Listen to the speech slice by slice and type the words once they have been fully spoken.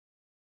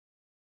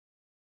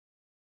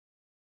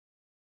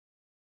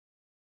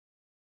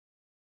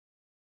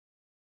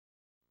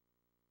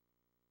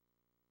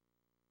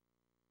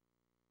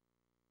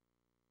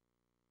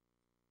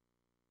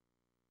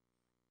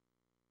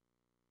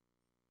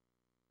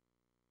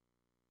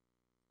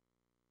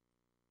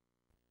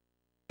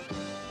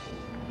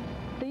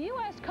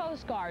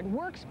Coast Guard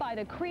works by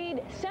the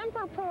creed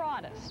Semper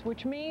Paratus,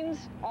 which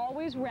means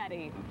always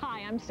ready.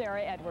 Hi, I'm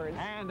Sarah Edwards.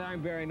 And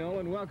I'm Barry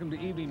Nolan. Welcome to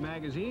Evening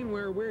Magazine,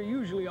 where we're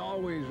usually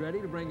always ready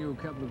to bring you a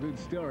couple of good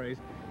stories.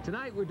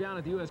 Tonight, we're down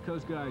at the U.S.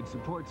 Coast Guard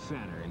Support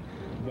Center in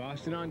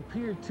Boston on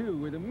Pier 2,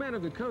 where the men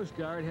of the Coast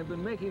Guard have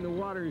been making the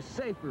waters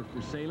safer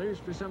for sailors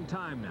for some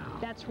time now.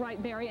 That's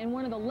right, Barry, and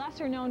one of the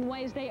lesser-known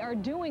ways they are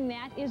doing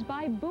that is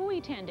by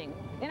buoy tending.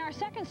 In our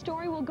second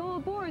story, we'll go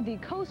aboard the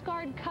Coast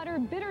Guard cutter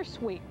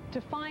Bittersweet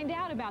to find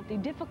out about the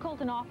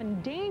difficult and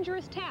often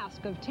dangerous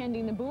task of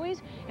tending the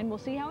buoys, and we'll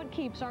see how it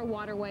keeps our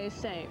waterways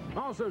safe.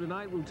 Also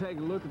tonight, we'll take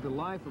a look at the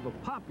life of a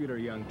popular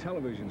young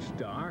television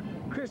star,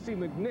 Christy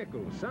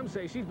McNichol. Some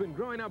say she's been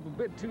growing up a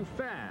bit too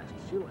fast.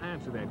 She'll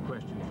answer that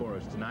question for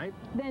us tonight.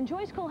 Then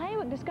Joyce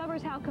Kulhaywick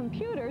discovers how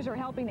computers are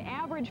helping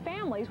average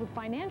families with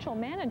financial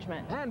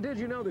management. And did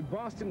you know that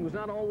Boston was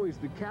not always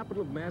the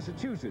capital of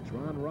Massachusetts?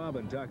 Ron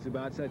Robin talks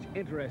about such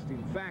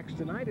interesting facts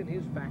tonight in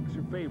his Facts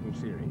or Fables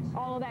series.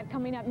 All of that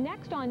coming up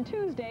next on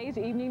Tuesday's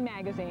Evening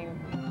Magazine.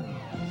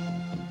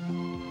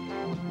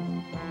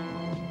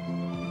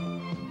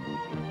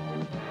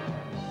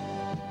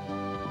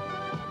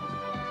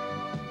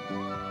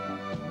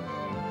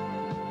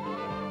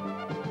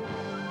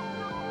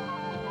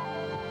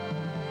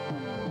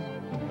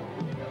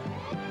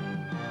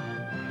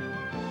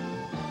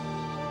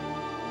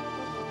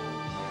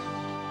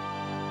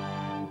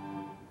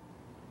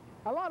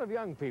 A lot of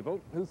young people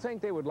who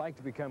think they would like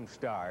to become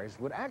stars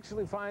would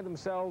actually find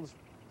themselves,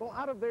 well,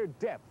 out of their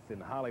depth in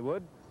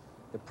Hollywood.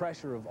 The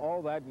pressure of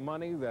all that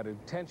money, that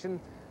attention,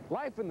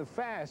 life in the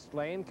fast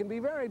lane can be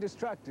very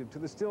destructive to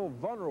the still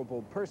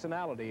vulnerable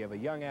personality of a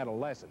young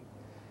adolescent.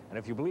 And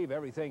if you believe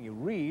everything you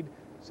read,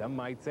 some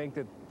might think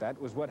that that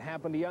was what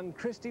happened to young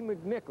Christy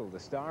McNichol, the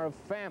star of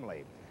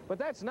Family. But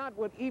that's not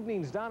what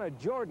Evening's Donna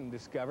Jordan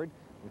discovered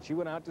when she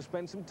went out to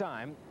spend some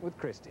time with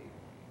Christy.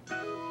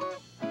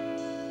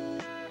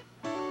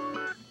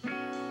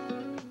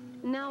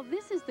 Now,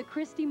 this is the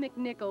Christy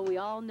McNichol we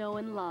all know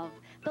and love,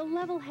 the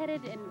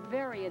level-headed and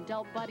very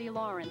adult Buddy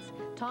Lawrence,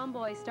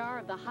 tomboy star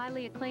of the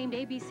highly acclaimed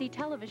ABC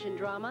television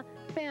drama,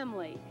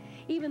 Family.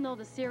 Even though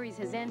the series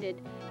has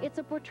ended, it's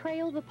a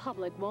portrayal the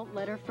public won't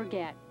let her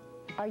forget.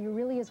 Are you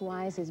really as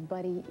wise as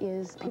Buddy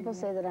is? People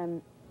say that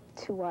I'm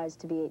too wise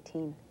to be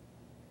 18,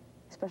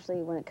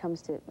 especially when it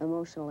comes to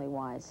emotionally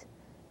wise,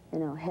 you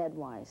know,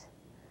 head-wise.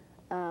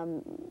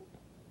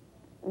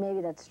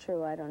 Maybe that's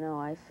true, I don't know.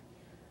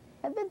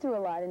 I've been through a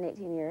lot in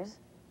 18 years.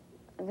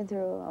 I've been through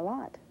a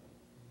lot.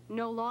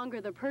 No longer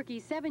the perky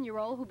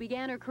 7-year-old who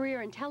began her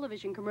career in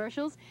television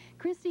commercials,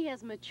 Christy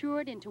has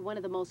matured into one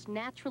of the most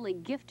naturally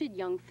gifted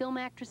young film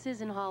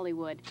actresses in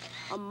Hollywood.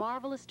 A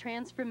marvelous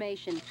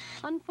transformation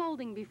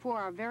unfolding before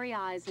our very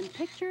eyes in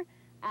picture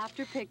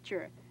after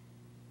picture.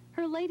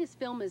 Her latest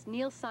film is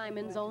Neil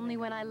Simon's Only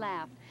When I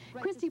Laugh.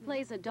 Christy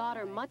plays a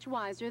daughter much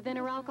wiser than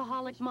her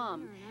alcoholic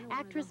mom,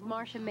 actress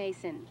Marcia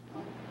Mason.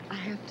 I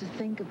have to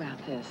think about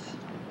this.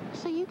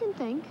 So you can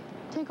think.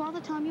 Take all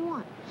the time you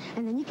want.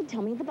 And then you can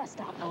tell me at the bus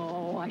stop.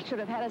 Oh, I should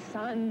have had a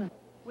son.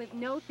 With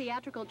no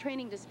theatrical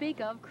training to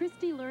speak of,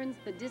 Christy learns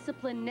the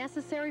discipline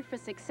necessary for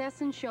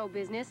success in show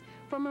business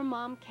from her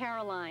mom,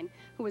 Caroline,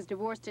 who was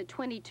divorced at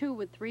 22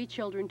 with 3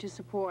 children to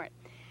support.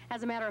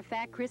 As a matter of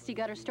fact, Christy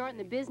got her start in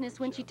the business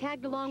when she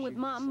tagged along with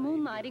Mom,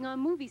 moonlighting on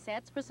movie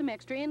sets for some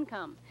extra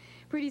income.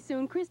 Pretty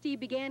soon, Christy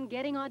began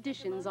getting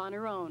auditions on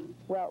her own.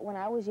 Well, when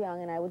I was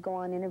young and I would go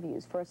on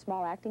interviews for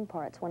small acting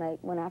parts,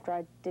 after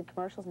I did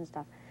commercials and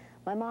stuff,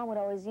 my mom would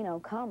always, you know,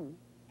 come.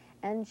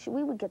 And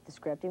we would get the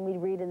script and we'd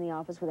read in the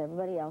office with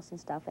everybody else and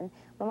stuff, and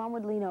my mom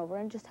would lean over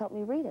and just help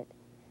me read it.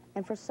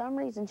 And for some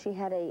reason, she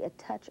had a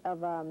touch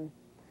of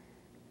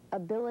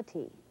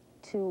ability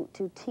to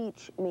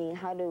teach me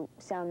how to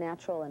sound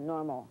natural and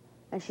normal.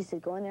 And she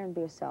said, go in there and be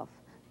yourself.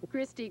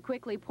 Christy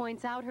quickly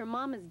points out her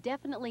mom is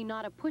definitely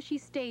not a pushy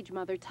stage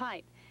mother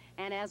type.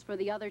 And as for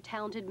the other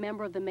talented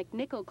member of the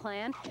McNichol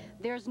clan,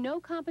 there's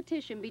no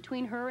competition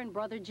between her and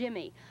brother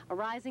Jimmy, a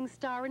rising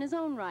star in his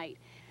own right.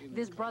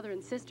 This brother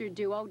and sister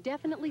duo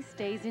definitely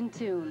stays in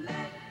tune.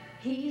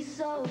 He's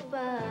so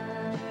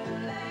fine.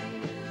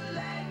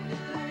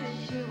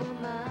 Wish you were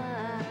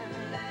mine.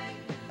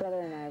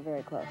 Brother and I are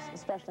very close,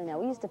 especially now.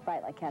 We used to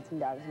fight like cats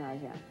and dogs when I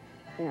was young,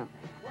 you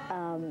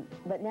know.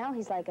 But now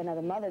he's like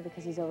another mother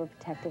because he's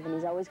overprotective and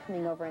he's always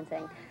coming over and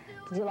saying,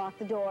 did you lock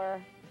the door?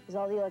 Is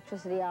all the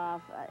electricity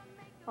off?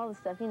 All the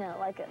stuff, you know,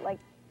 like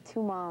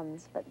 2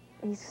 moms, but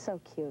he's so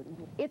cute.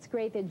 It's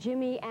great that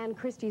Jimmy and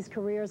Christy's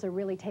careers are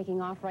really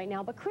taking off right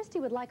now, but Christy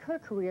would like her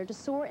career to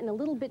soar in a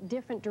little bit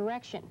different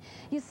direction.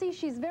 You see,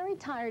 she's very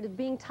tired of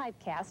being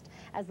typecast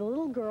as the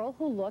little girl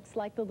who looks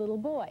like the little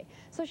boy.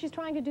 So she's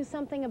trying to do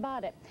something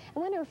about it.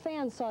 And when her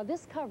fans saw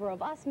this cover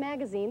of Us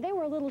magazine, they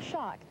were a little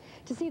shocked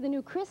to see the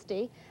new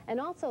Christy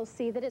and also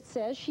see that it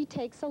says she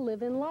takes a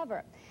live-in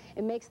lover.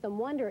 It makes them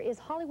wonder, is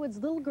Hollywood's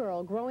little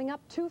girl growing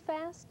up too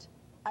fast?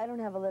 I don't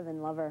have a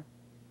live-in lover.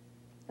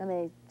 And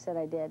they said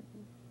I did.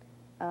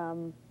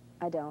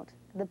 I don't.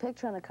 The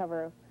picture on the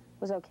cover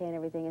was okay and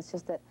everything. It's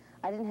just that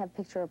I didn't have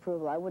picture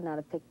approval. I would not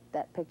have picked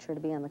that picture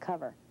to be on the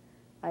cover.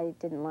 I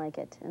didn't like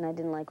it, and I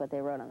didn't like what they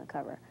wrote on the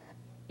cover.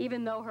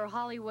 Even though her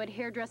Hollywood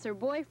hairdresser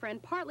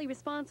boyfriend, partly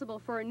responsible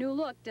for her new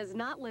look, does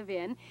not live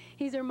in,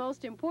 he's her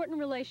most important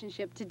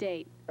relationship to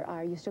date.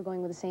 Are you still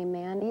going with the same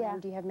man? Yeah.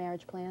 Do you have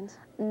marriage plans?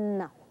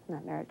 No,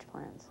 not marriage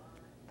plans.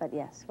 But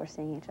yes, we're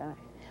seeing each other.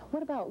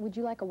 What about, would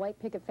you like a white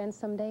picket fence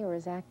someday, or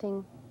is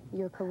acting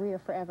your career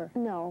forever?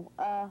 No,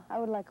 I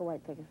would like a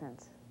white picket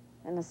fence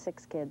and the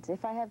 6 kids.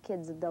 If I have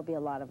kids, there'll be a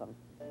lot of them.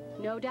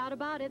 No doubt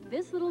about it,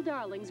 this little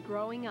darling's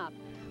growing up.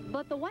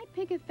 But the white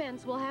picket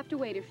fence will have to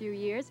wait a few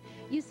years.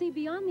 You see,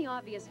 beyond the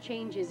obvious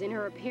changes in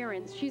her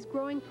appearance, she's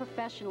growing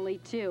professionally,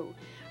 too.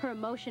 Her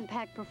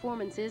emotion-packed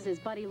performances as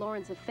Buddy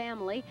Lawrence of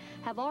Family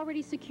have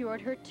already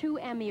secured her 2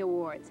 Emmy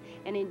Awards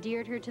and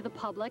endeared her to the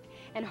public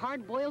and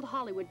hard-boiled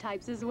Hollywood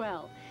types as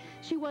well.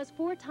 She was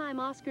 4-time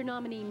Oscar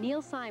nominee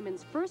Neil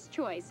Simon's first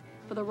choice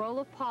for the role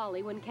of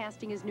Polly when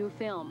casting his new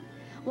film.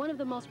 One of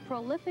the most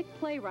prolific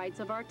playwrights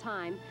of our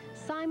time,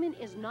 Simon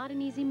is not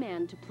an easy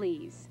man to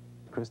please.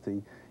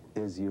 Christy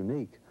is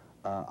unique.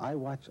 I've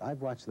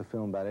watched the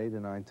film about 8 or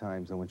 9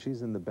 times, and when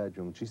she's in the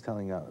bedroom, she's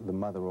telling the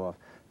mother off,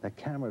 that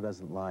camera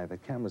doesn't lie, the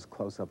camera's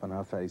close up on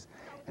her face,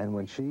 and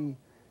when she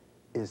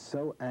is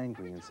so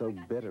angry and so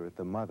bitter at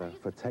the mother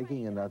for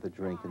taking another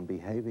drink and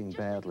behaving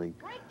badly,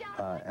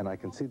 and I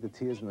can see the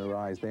tears in her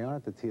eyes, they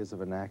aren't the tears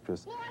of an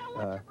actress.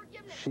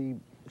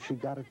 She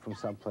got it from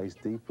someplace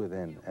deep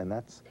within, and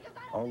that's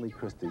only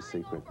Christy's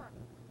secret,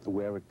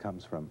 where it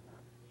comes from.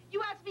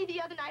 You asked me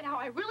the other night how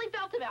I really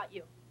felt about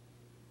you.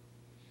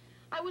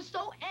 I was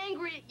so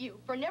angry at you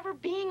for never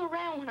being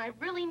around when I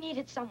really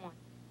needed someone.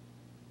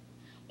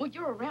 Well,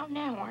 you're around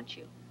now, aren't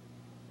you?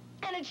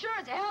 And it sure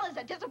as hell is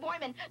a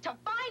disappointment to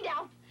find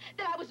out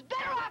that I was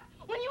better off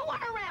when you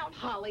weren't around,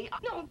 Holly.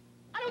 No,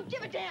 I don't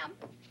give a damn.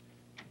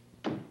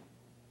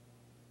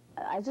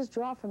 I just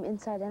draw from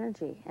inside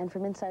energy and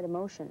from inside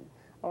emotion,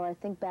 or I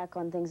think back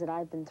on things that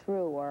I've been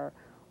through, or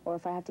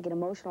if I have to get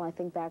emotional, I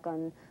think back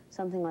on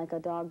something like a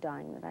dog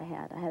dying that I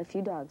had. I had a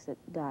few dogs that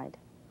died.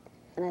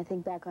 And I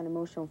think back on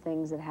emotional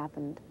things that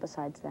happened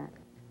besides that.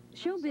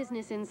 Show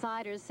business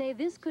insiders say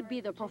this could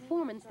be the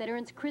performance that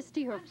earns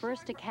Christy her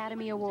first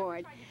Academy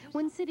Award.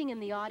 When sitting in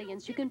the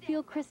audience, you can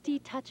feel Christy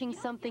touching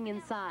something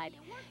inside.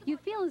 You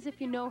feel as if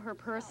you know her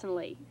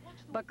personally.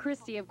 But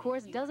Christy, of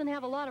course, doesn't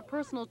have a lot of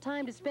personal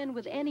time to spend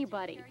with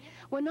anybody.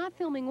 When not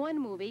filming one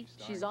movie,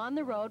 she's on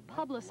the road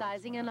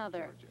publicizing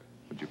another.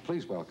 Would you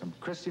please welcome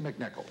Christy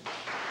McNichol.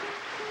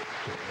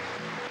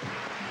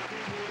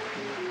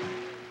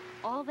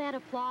 All that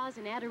applause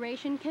and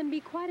adoration can be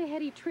quite a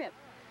heady trip,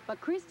 but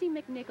Christy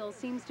McNichol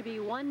seems to be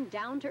one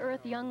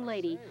down-to-earth young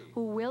lady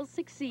who will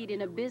succeed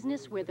in a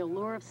business where the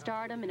lure of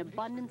stardom and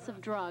abundance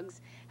of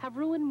drugs have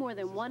ruined more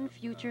than one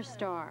future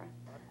star.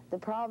 The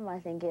problem, I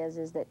think,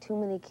 is that too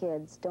many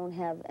kids don't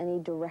have any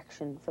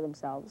direction for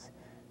themselves.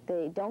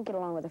 They don't get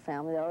along with their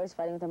family. They're always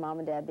fighting with their mom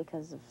and dad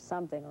because of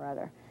something or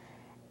other.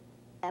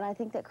 And I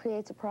think that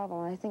creates a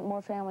problem. I think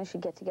more families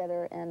should get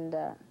together and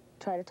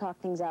try to talk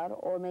things out,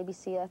 or maybe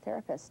see a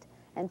therapist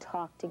and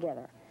talk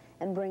together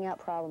and bring out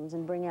problems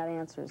and bring out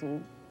answers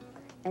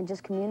and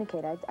just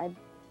communicate. I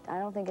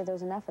don't think that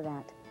there's enough of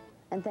that.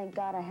 And thank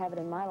God I have it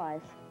in my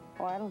life,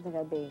 or I don't think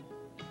I'd be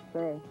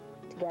very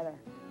together.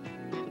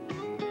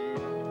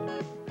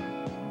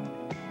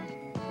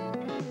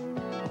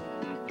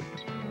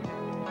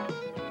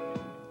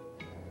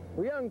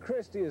 Well, young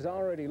Christy is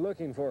already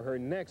looking for her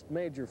next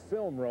major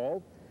film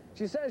role.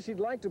 She says she'd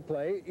like to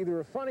play either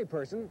a funny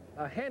person,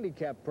 a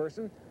handicapped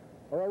person,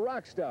 or a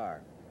rock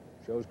star.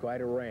 Shows quite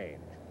a range.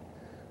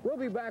 We'll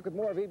be back with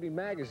more of Evening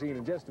Magazine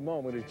in just a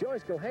moment as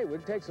Joyce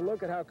Haywood takes a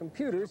look at how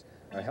computers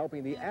are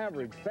helping the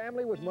average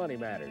family with money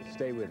matters.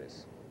 Stay with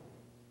us.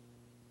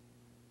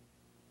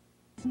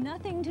 It's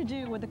nothing to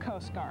do with the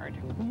Coast Guard.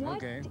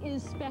 What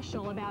is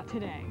special about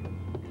today?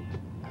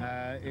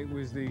 It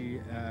was the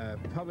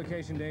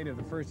publication date of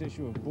the first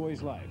issue of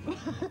Boy's Life.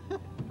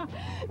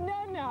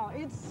 No,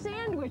 it's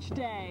Sandwich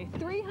Day.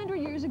 300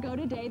 years ago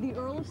today, the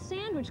Earl of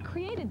Sandwich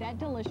created that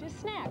delicious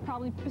snack,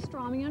 probably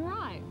pastrami and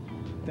rye.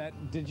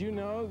 Did you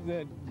know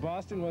that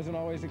Boston wasn't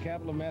always the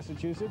capital of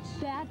Massachusetts?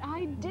 That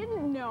I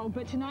didn't know,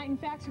 but tonight in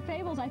Facts or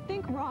Fables, I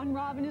think Ron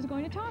Robin is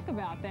going to talk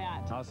about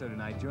that. Also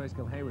tonight, Joyce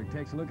Haywood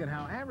takes a look at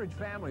how average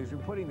families are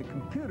putting the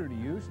computer to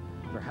use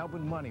for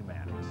helping money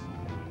matters.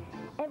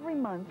 Every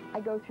month,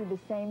 I go through the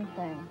same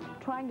thing,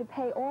 trying to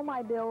pay all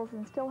my bills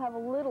and still have a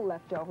little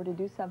left over to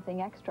do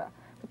something extra.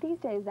 But these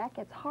days, that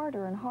gets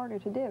harder and harder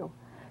to do.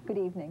 Good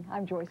evening.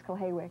 I'm Joyce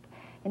Kulhawick.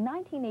 In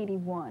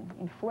 1981,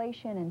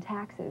 inflation and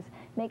taxes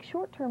make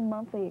short-term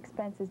monthly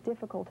expenses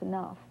difficult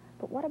enough.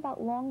 But what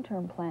about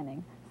long-term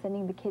planning,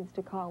 sending the kids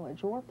to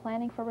college, or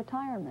planning for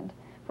retirement?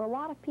 For a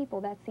lot of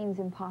people, that seems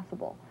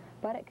impossible.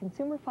 But at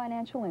Consumer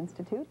Financial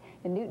Institute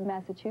in Newton,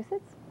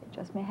 Massachusetts, it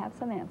just may have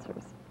some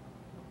answers.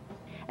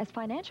 As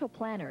financial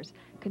planners,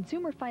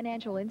 Consumer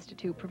Financial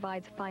Institute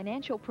provides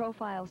financial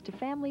profiles to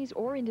families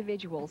or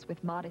individuals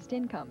with modest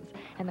incomes,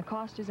 and the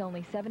cost is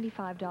only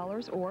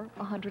 $75 or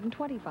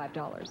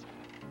 $125.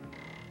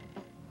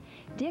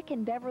 Dick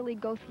and Beverly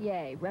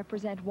Gauthier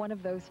represent one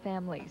of those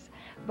families.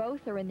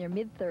 Both are in their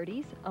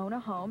mid-30s, own a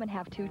home, and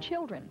have 2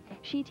 children.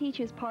 She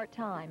teaches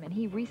part-time, and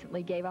he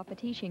recently gave up a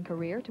teaching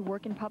career to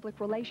work in public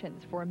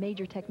relations for a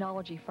major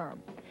technology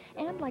firm.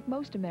 And like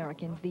most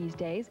Americans these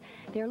days,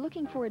 they're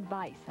looking for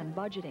advice on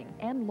budgeting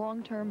and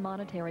long-term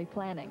monetary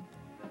planning.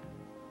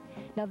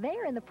 Now,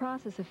 they're in the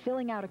process of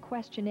filling out a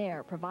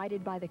questionnaire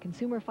provided by the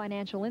Consumer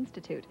Financial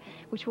Institute,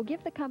 which will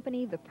give the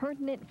company the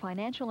pertinent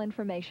financial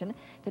information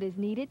that is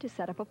needed to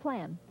set up a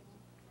plan.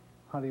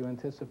 How do you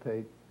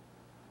anticipate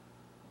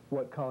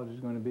what college is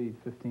going to be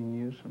 15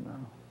 years from now?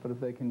 But if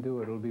they can do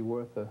it, it'll be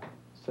worth a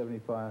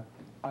 75.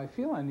 I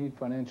feel I need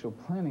financial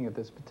planning at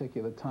this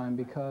particular time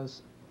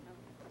because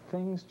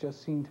things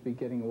just seem to be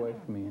getting away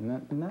from me.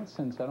 In that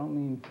sense, I don't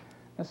mean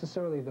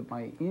necessarily that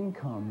my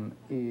income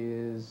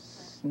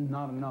is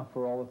not enough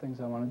for all the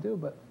things I want to do,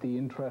 but the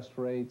interest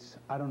rates,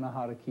 I don't know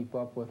how to keep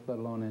up with, let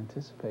alone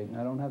anticipate. And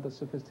I don't have the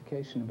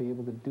sophistication to be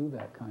able to do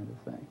that kind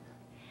of thing.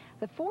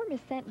 The form is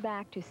sent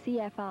back to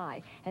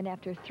CFI, and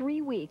after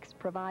 3 weeks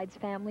provides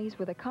families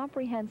with a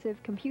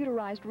comprehensive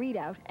computerized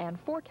readout and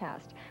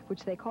forecast,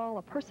 which they call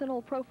a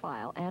personal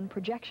profile and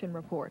projection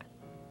report.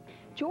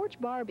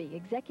 George Barbie,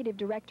 executive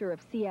director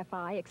of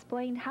CFI,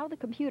 explained how the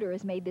computer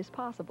has made this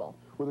possible.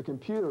 Well, the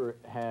computer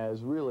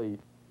has really,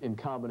 in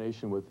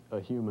combination with a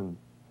human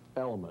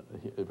element,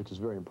 which is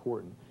very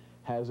important,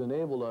 has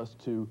enabled us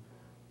to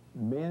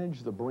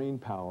manage the brain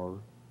power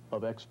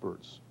of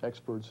experts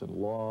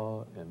in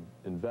law and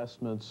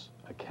investments,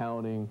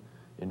 accounting,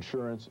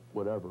 insurance,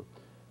 whatever.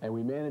 And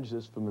we manage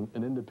this from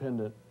an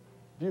independent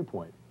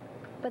viewpoint.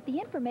 But the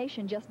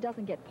information just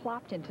doesn't get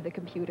plopped into the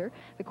computer.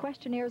 The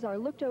questionnaires are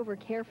looked over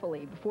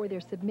carefully before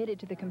they're submitted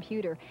to the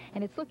computer,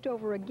 and it's looked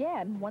over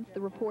again once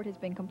the report has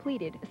been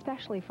completed,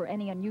 especially for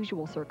any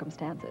unusual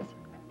circumstances.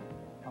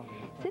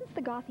 Since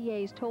the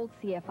Gauthiers told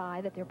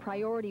CFI that their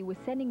priority was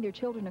sending their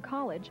children to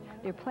college,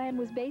 their plan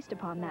was based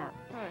upon that.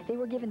 They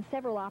were given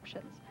several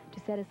options: to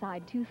set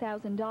aside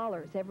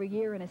 $2,000 every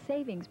year in a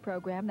savings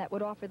program that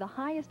would offer the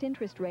highest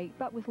interest rate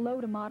but with low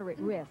to moderate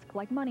risk,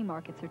 like money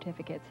market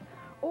certificates,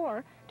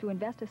 or to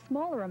invest a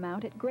smaller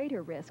amount at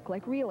greater risk,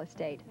 like real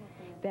estate.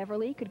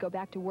 Beverly could go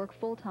back to work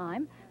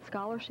full-time,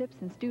 scholarships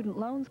and student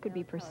loans could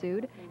be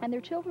pursued, and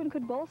their children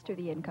could bolster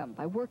the income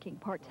by working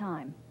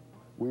part-time.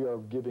 We are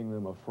giving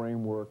them a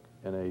framework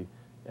and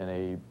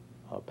a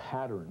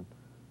pattern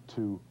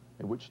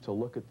in which to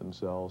look at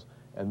themselves,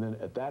 and then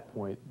at that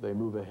point they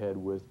move ahead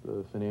with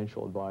the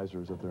financial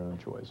advisors of their own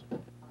choice.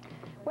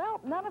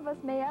 Well, none of us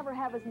may ever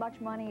have as much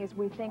money as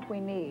we think we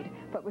need,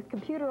 but with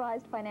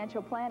computerized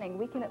financial planning,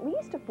 we can at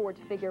least afford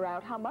to figure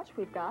out how much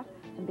we've got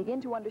and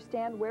begin to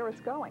understand where it's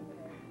going.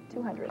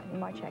 200 in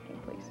my checking,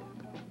 please.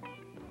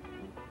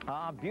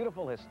 Ah,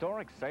 beautiful,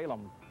 historic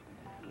Salem,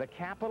 the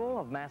capital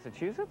of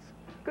Massachusetts.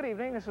 Good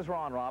evening, this is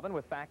Ron Robin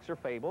with Facts or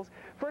Fables.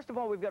 First of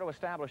all, we've got to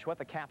establish what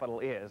the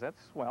capital is.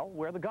 That's, well,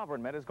 where the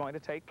government is going to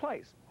take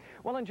place.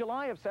 Well, in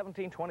July of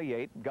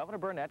 1728, Governor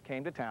Burnet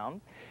came to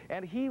town,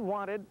 and he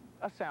wanted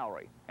a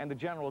salary, and the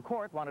General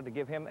Court wanted to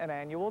give him an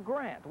annual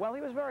grant. Well, he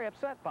was very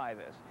upset by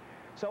this.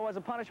 So as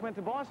a punishment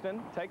to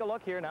Boston, take a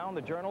look here now in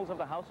the journals of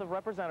the House of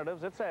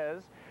Representatives. It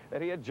says that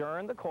he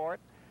adjourned the court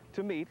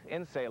to meet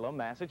in Salem,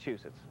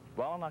 Massachusetts.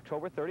 Well, on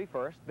October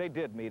 31st, they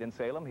did meet in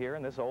Salem here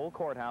in this old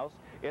courthouse.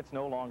 It's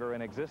no longer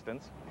in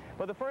existence.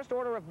 But the first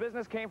order of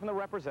business came from the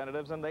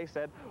representatives, and they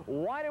said,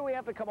 why do we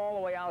have to come all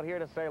the way out here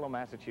to Salem,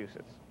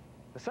 Massachusetts?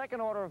 The second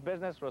order of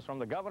business was from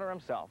the governor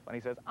himself, and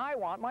he says, I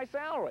want my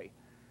salary.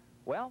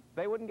 Well,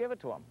 they wouldn't give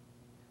it to him.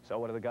 So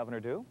what did the governor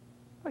do?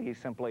 Well, he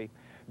simply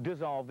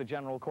dissolved the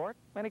general court,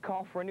 and he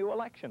called for a new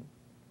election.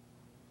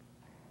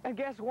 And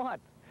guess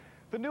what?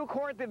 The new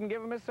court didn't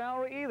give him his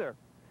salary either.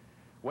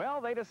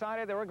 Well, they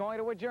decided they were going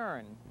to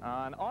adjourn.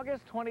 On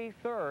August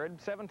 23rd,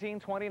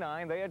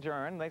 1729, they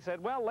adjourned. They said,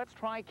 well, let's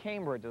try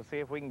Cambridge to see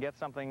if we can get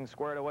something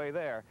squared away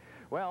there.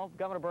 Well,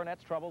 Governor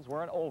Burnet's troubles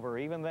weren't over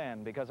even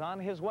then, because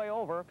on his way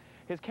over,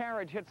 his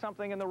carriage hit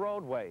something in the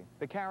roadway.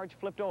 The carriage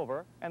flipped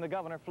over, and the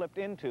governor flipped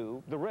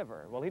into the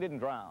river. Well, he didn't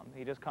drown.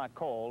 He just caught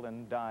cold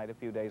and died a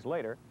few days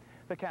later.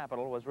 The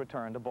capital was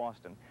returned to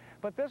Boston.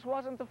 But this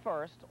wasn't the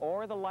first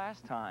or the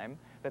last time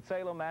that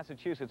Salem,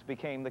 Massachusetts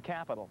became the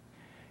capital.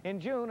 In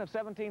June of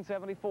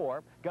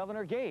 1774,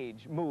 Governor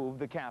Gage moved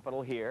the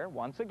capital here,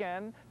 once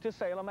again, to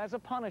Salem as a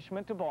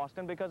punishment to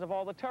Boston because of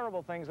all the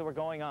terrible things that were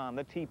going on,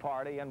 the Tea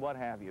Party and what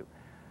have you.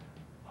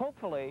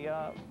 Hopefully,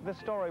 this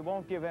story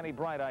won't give any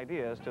bright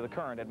ideas to the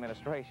current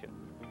administration.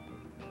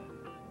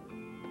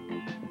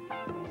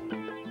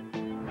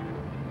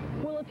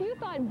 Well, if you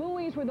thought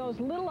buoys were those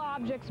little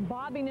objects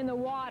bobbing in the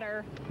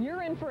water,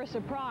 you're in for a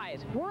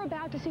surprise. We're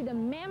about to see the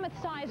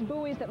mammoth-sized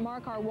buoys that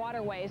mark our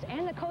waterways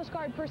and the Coast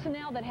Guard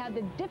personnel that had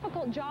the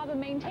difficult job of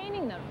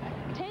maintaining them,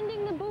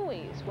 tending the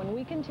buoys, when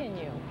we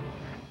continue.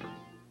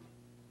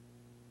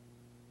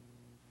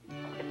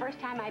 The first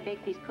time I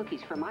baked these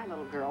cookies for my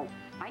little girl,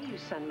 I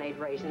used Sun-Made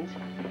raisins.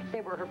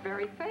 They were her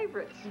very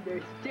favorites.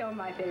 They're still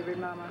my favorite,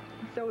 Mama.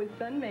 So is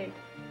Sun-Made.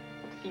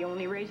 It's the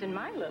only raisin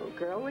my little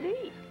girl would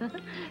eat.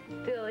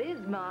 Still is,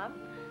 Mom,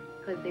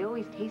 because they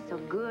always taste so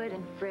good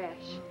and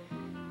fresh.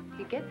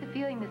 You get the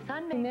feeling the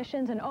sun may...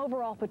 Missions and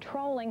overall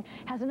patrolling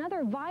has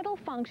another vital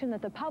function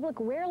that the public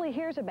rarely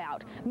hears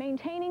about,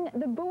 maintaining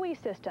the buoy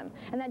system.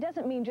 And that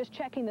doesn't mean just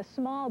checking the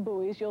small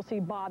buoys you'll see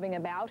bobbing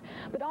about,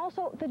 but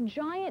also the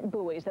giant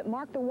buoys that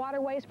mark the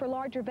waterways for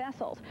larger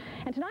vessels.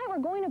 And tonight we're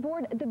going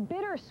aboard the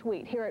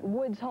Bittersweet here at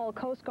Woods Hole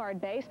Coast Guard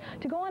Base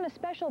to go on a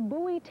special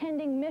buoy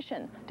tending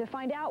mission to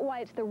find out why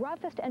it's the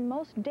roughest and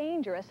most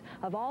dangerous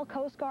of all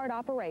Coast Guard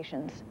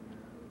operations.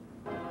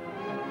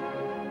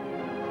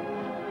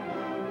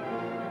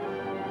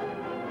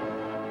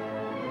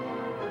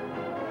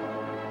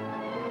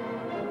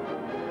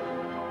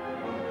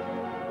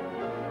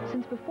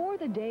 Since before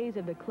the days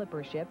of the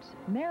clipper ships,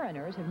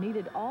 mariners have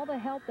needed all the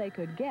help they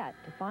could get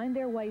to find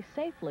their way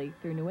safely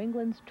through New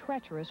England's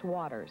treacherous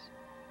waters.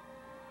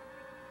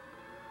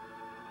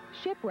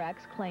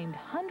 Shipwrecks claimed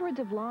hundreds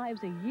of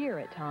lives a year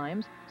at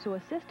times, so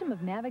a system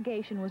of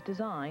navigation was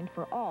designed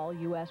for all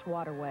U.S.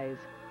 waterways.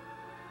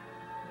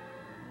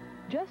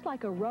 Just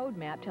like a road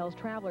map tells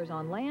travelers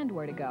on land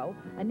where to go,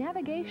 a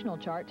navigational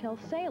chart tells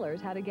sailors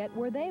how to get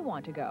where they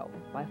want to go.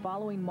 By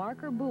following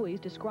marker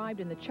buoys described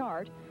in the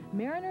chart,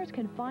 mariners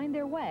can find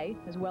their way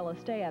as well as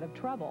stay out of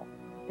trouble.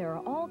 There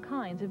are all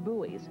kinds of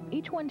buoys,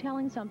 each one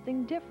telling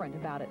something different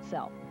about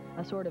itself,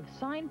 a sort of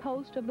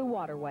signpost of the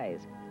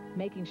waterways.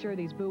 Making sure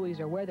these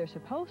buoys are where they're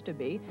supposed to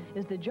be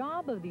is the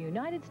job of the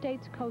United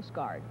States Coast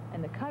Guard,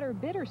 and the cutter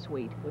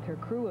Bittersweet, with her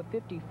crew of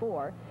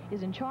 54,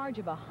 is in charge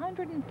of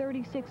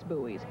 136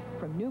 buoys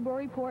from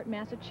Newburyport,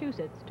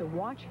 Massachusetts to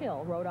Watch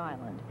Hill, Rhode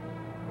Island.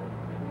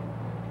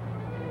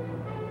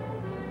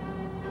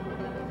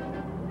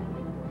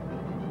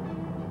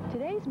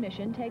 Today's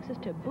mission takes us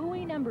to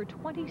buoy number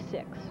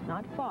 26,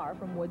 not far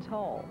from Woods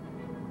Hole.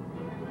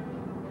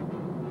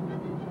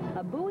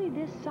 A buoy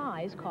this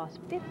size costs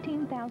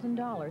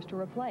 $15,000 to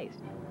replace,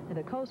 and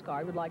the Coast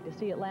Guard would like to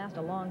see it last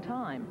a long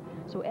time.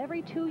 So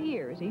every 2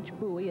 years, each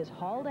buoy is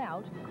hauled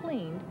out,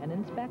 cleaned, and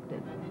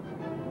inspected.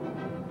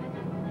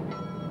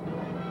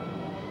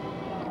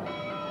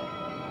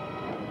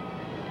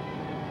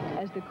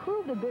 As the crew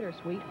of the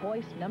Bittersweet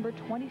hoists number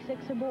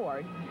 26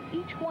 aboard,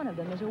 each one of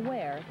them is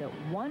aware that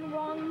one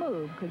wrong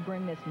move could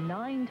bring this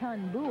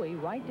 9-ton buoy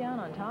right down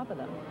on top of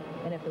them.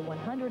 And if the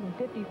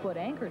 150-foot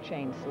anchor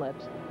chain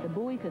slips, the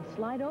buoy could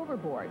slide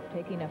overboard,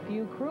 taking a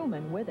few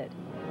crewmen with it.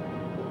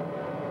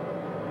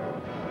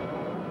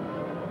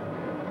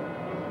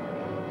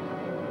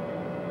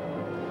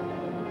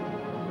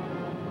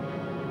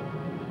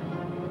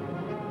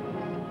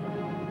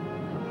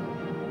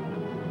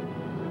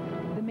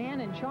 The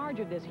man in charge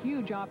of this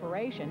huge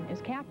operation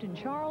is Captain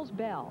Charles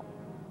Bell.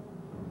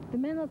 The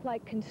men look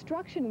like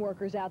construction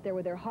workers out there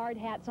with their hard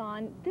hats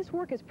on. This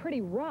work is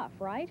pretty rough,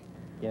 right?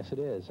 Yes, it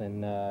is.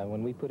 And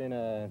when we put in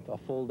a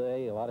full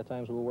day, a lot of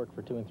times we'll work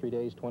for 2 and 3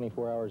 days,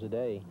 24 hours a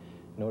day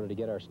in order to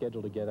get our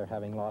schedule together,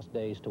 having lost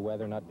days to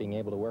weather, not being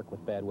able to work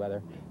with bad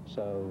weather.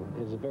 So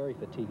it's a very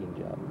fatiguing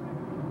job.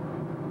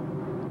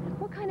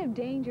 What kind of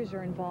dangers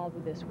are involved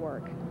with this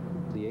work?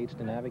 The aids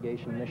to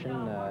navigation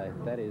mission,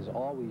 that is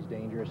always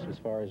dangerous as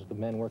far as the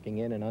men working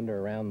in and under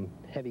around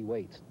heavy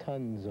weights,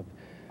 tons of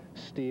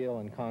steel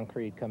and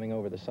concrete coming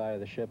over the side of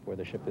the ship where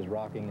the ship is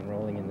rocking and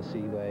rolling in the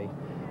seaway.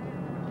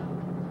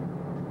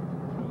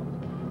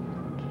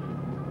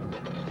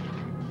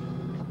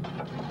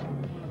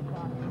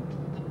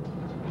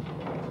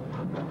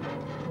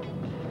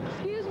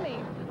 Excuse me,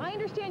 I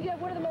understand you have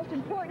one of the most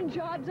important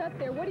jobs up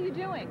there. What are you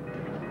doing?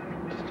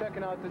 Just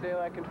checking out the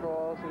daylight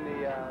controls and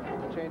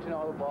the changing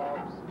all the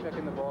bulbs,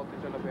 checking the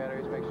voltage on the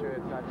batteries, make sure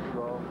it's not too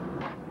low.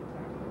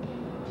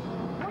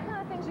 What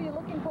kind of things are you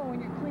looking for when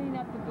you're cleaning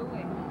up the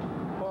buoy?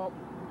 Well,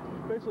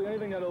 basically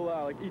anything that'll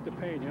like eat the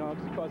paint, you know,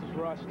 because it causes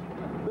rust.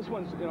 This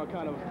one's, you know,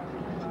 kind of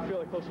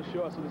fairly close to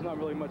shore, so there's not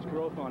really much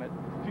growth on it.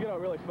 If you get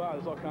out really far,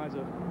 there's all kinds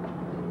of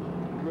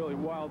really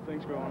wild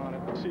things growing on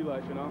it. Sea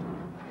life, you know.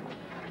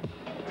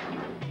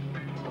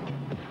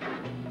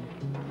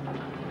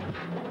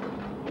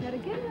 Now, to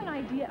give you an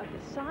idea of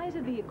the size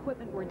of the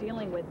equipment we're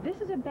dealing with,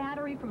 this is a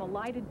battery from a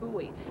lighted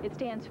buoy. It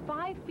stands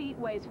 5 feet,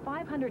 weighs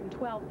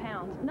 512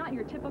 pounds. Not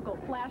your typical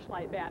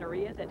flashlight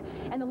battery, is it?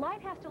 And the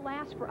light has to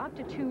last for up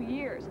to 2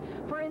 years.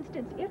 For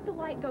instance, if the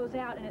light goes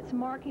out and it's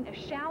marking a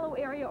shallow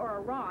area or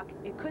a rock,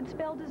 it could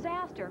spell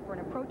disaster for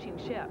an approaching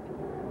ship.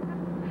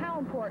 How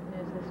important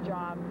is this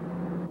job?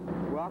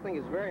 Well, I think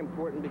it's very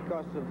important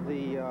because of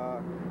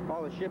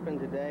all the shipping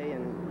today,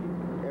 and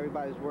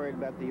everybody's worried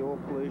about the oil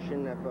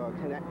pollution. If a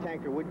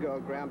tanker would go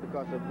aground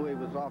because the buoy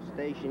was off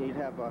station, you'd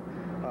have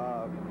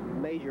a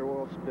major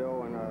oil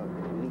spill and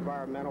an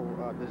environmental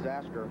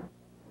disaster.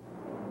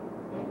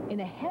 In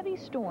a heavy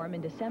storm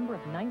in December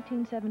of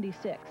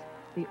 1976,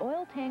 the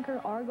oil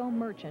tanker Argo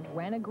Merchant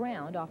ran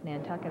aground off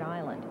Nantucket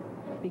Island.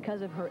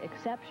 Because of her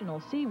exceptional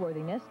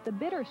seaworthiness, the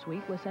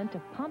Bittersweet was sent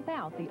to pump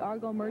out the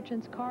Argo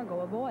Merchant's cargo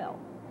of oil.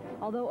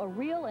 Although a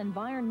real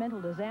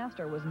environmental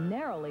disaster was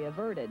narrowly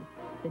averted,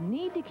 the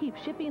need to keep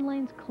shipping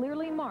lanes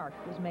clearly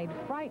marked was made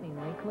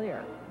frighteningly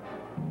clear.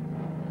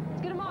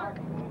 Let's get a mark.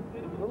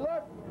 Good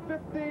luck.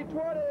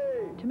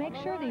 50-20. To make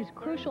sure these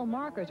crucial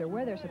markers are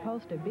where they're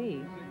supposed to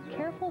be,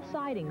 careful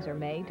sightings are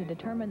made to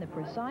determine the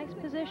precise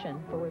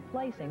position for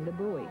replacing the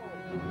buoy.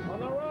 On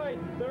the right,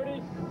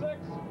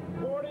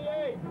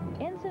 36-48.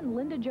 Ensign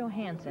Linda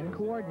Johansson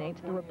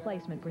coordinates the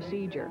replacement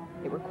procedure.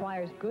 It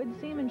requires good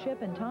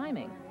seamanship and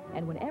timing.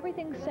 And when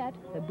everything's set,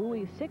 the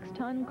buoy's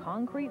 6-ton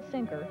concrete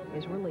sinker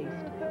is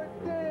released.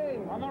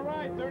 13. On the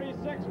right,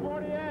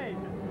 36-48.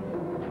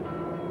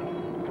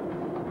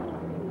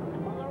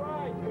 On the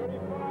right,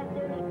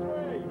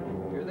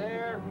 35-33. You're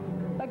there.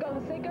 Let go of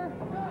the sinker.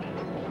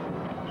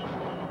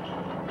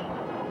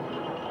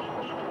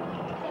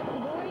 Set the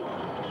buoy.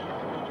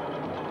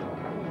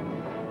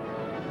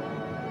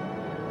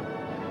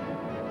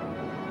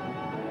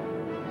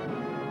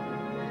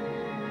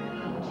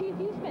 Chief,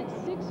 you spent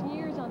 6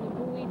 years on the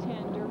buoy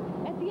tender.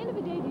 At the end of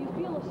the day, do you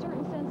feel a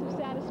certain sense of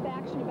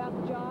satisfaction about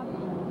the job?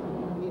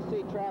 You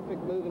see traffic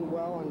moving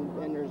well,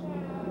 and there's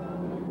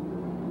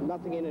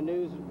nothing in the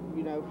news,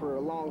 you know, for a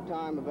long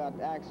time about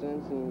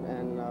accidents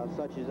and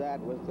such as that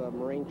with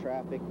marine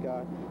traffic.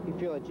 You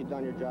feel that you've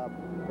done your job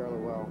fairly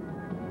well.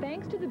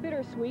 Thanks to the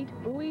Bittersweet,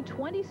 buoy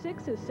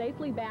 26 is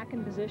safely back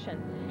in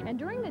position. And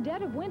during the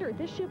dead of winter,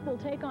 this ship will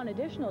take on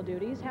additional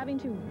duties, having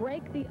to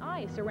break the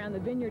ice around the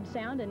Vineyard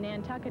Sound and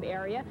Nantucket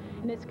area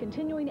in its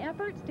continuing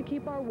efforts to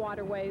keep our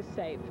waterways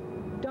safe.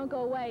 Don't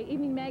go away.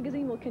 Evening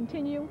Magazine will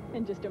continue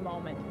in just a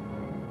moment.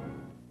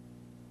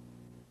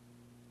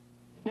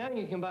 Now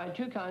you can buy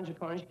 2 kinds of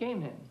Cornish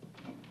game hen.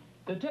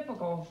 The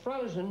typical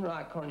frozen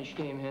rock Cornish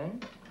game hen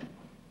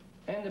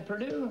and the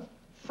Purdue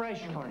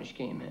fresh Cornish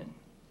game hen.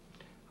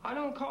 I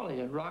don't call it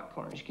a rock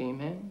Cornish game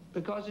hen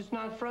because it's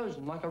not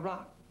frozen like a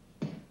rock.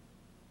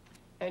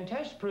 And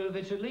tests prove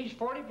it's at least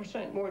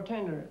 40% more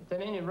tender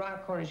than any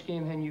rock Cornish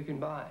game hen you can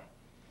buy.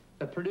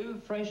 The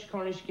Purdue fresh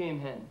Cornish game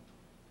hen.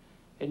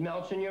 It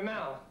melts in your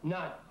mouth,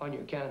 not on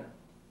your counter.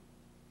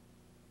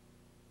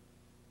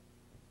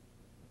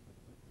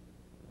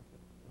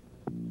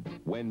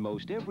 When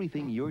most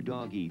everything your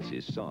dog eats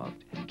is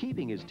soft,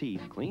 keeping his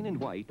teeth clean and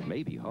white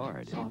may be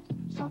hard. Soft,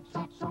 soft,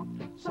 soft, soft,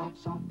 soft,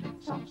 soft,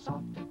 soft,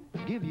 soft.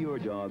 Give your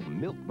dog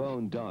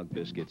Milk-Bone dog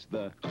biscuits,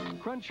 the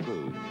crunch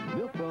food.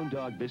 Milk-Bone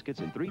dog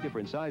biscuits in 3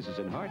 different sizes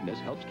and hardness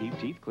helps keep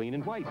teeth clean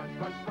and white. Crunch,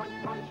 crunch, crunch,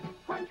 crunch,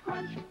 crunch,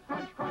 crunch,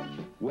 crunch, crunch.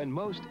 When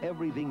most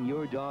everything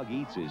your dog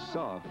eats is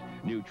soft,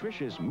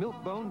 nutritious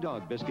Milk-Bone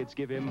dog biscuits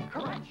give him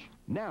crunch.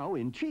 Now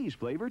in cheese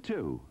flavor,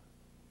 too.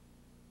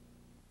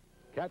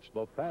 Catch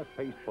the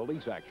fast-paced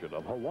police action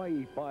of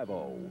Hawaii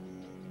Five-0,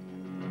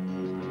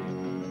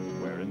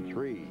 where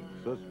intrigue,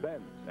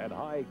 suspense, and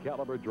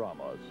high-caliber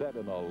drama set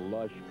in a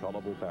lush,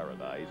 colorful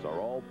paradise are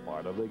all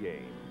part of the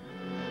game.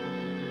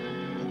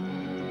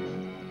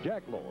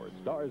 Jack Lord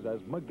stars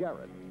as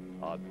McGarrett,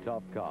 a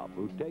tough cop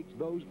who takes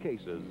those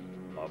cases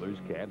others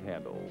can't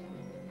handle.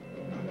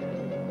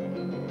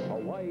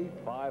 Hawaii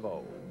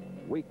Five-0,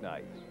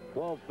 weeknights,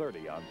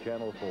 12:30 on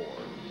Channel 4.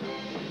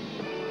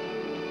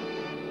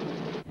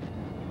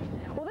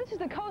 Well, this is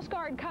the Coast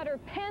Guard cutter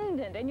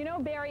Pendant, and you know,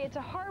 Barry, it's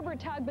a harbor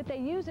tug, but they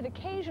use it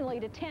occasionally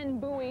to tend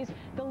buoys.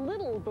 The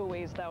little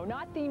buoys, though,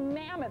 not the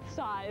mammoth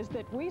size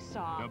that we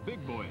saw. The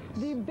big boys.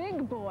 The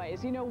big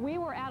boys. You know, we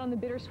were out on the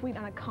Bittersweet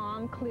on a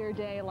calm, clear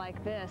day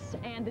like this,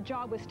 and the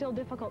job was still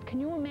difficult.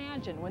 Can you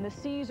imagine when the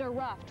seas are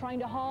rough, trying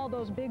to haul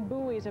those big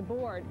buoys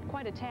aboard?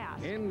 Quite a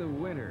task. In the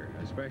winter,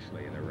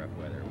 especially in the rough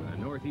weather, when the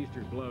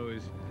northeaster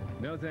blows.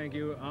 No, thank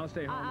you. I'll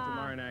stay home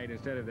tomorrow night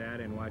instead of that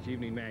and watch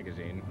Evening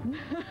Magazine.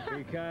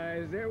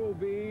 Because there will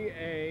be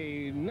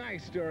a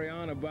nice story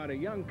on about a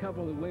young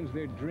couple that wins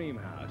their dream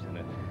house in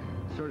a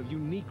sort of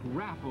unique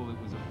raffle. It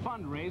was a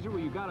fundraiser where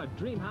you got a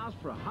dream house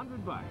for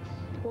 $100.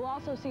 We'll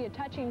also see a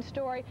touching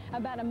story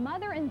about a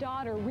mother and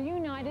daughter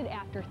reunited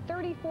after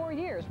 34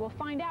 years. We'll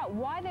find out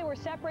why they were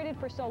separated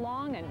for so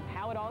long and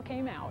how it all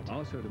came out.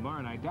 Also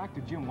tomorrow night,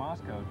 Dr. Jim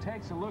Wasco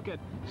takes a look at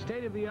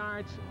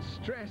state-of-the-art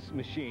stress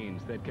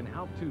machines that can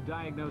help to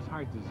diagnose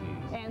heart disease.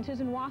 And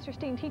Susan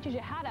Wasserstein teaches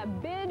you how to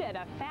bid at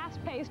a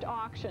fast-paced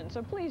auction.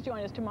 So please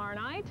join us tomorrow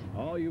night.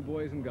 All you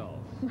boys and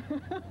girls.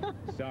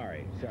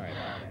 Sorry about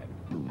that.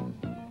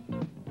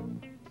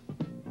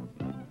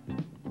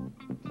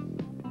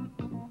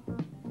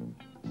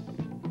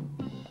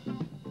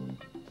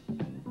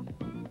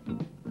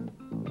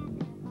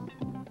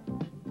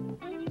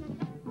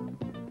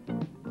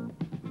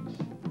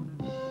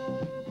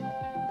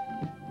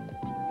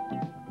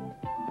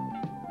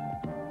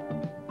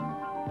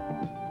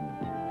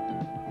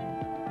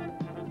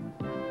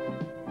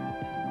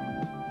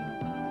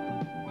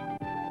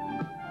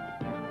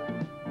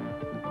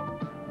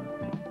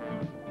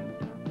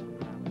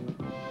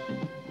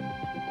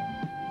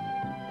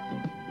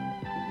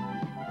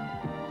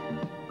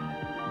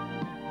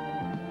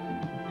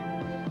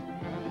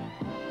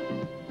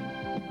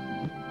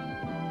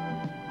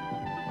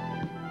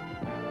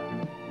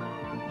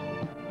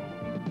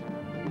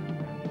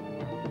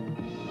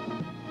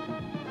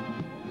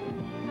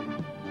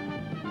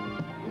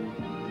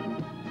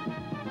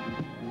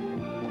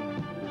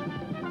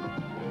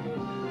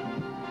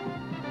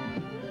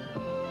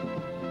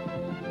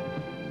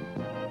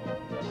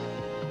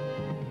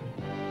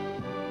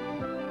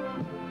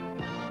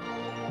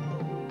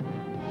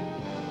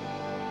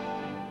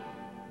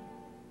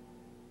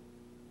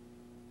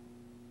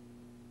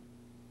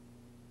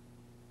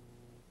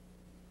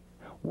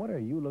 What are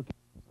you looking